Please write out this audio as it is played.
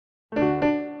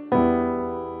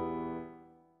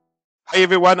Hi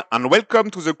everyone and welcome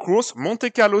to the course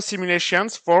Monte Carlo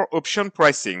simulations for option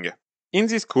pricing. In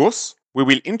this course, we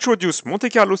will introduce Monte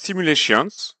Carlo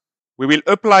simulations, we will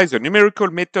apply the numerical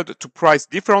method to price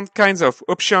different kinds of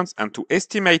options and to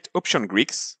estimate option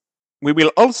Greeks. We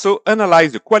will also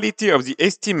analyze the quality of the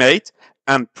estimate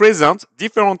and present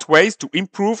different ways to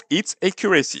improve its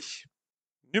accuracy.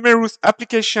 Numerous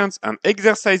applications and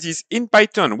exercises in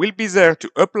Python will be there to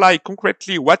apply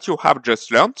concretely what you have just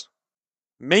learned.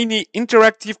 Many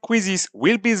interactive quizzes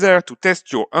will be there to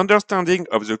test your understanding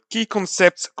of the key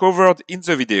concepts covered in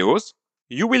the videos.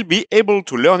 You will be able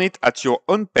to learn it at your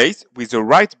own pace with the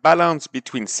right balance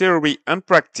between theory and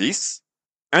practice.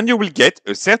 And you will get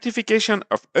a certification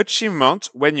of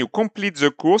achievement when you complete the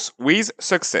course with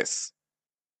success.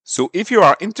 So if you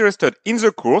are interested in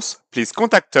the course, please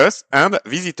contact us and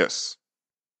visit us.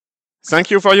 Thank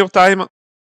you for your time.